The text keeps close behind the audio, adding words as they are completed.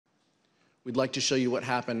we'd like to show you what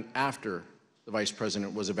happened after the Vice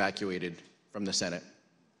President was evacuated from the Senate.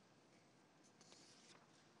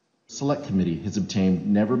 The Select Committee has obtained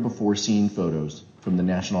never-before-seen photos from the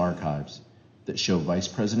National Archives that show Vice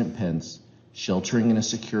President Pence sheltering in a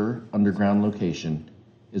secure underground location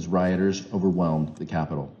as rioters overwhelmed the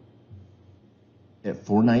Capitol. At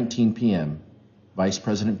 4:19 p.m., Vice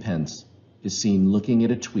President Pence is seen looking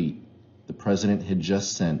at a tweet the President had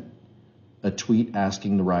just sent, a tweet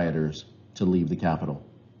asking the rioters to leave the Capitol.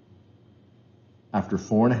 After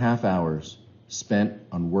 4.5 hours spent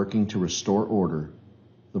on working to restore order,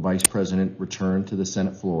 the Vice President returned to the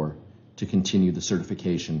Senate floor to continue the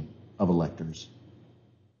certification of electors.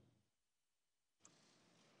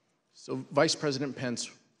 So Vice President Pence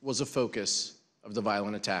was a focus of the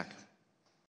violent attack.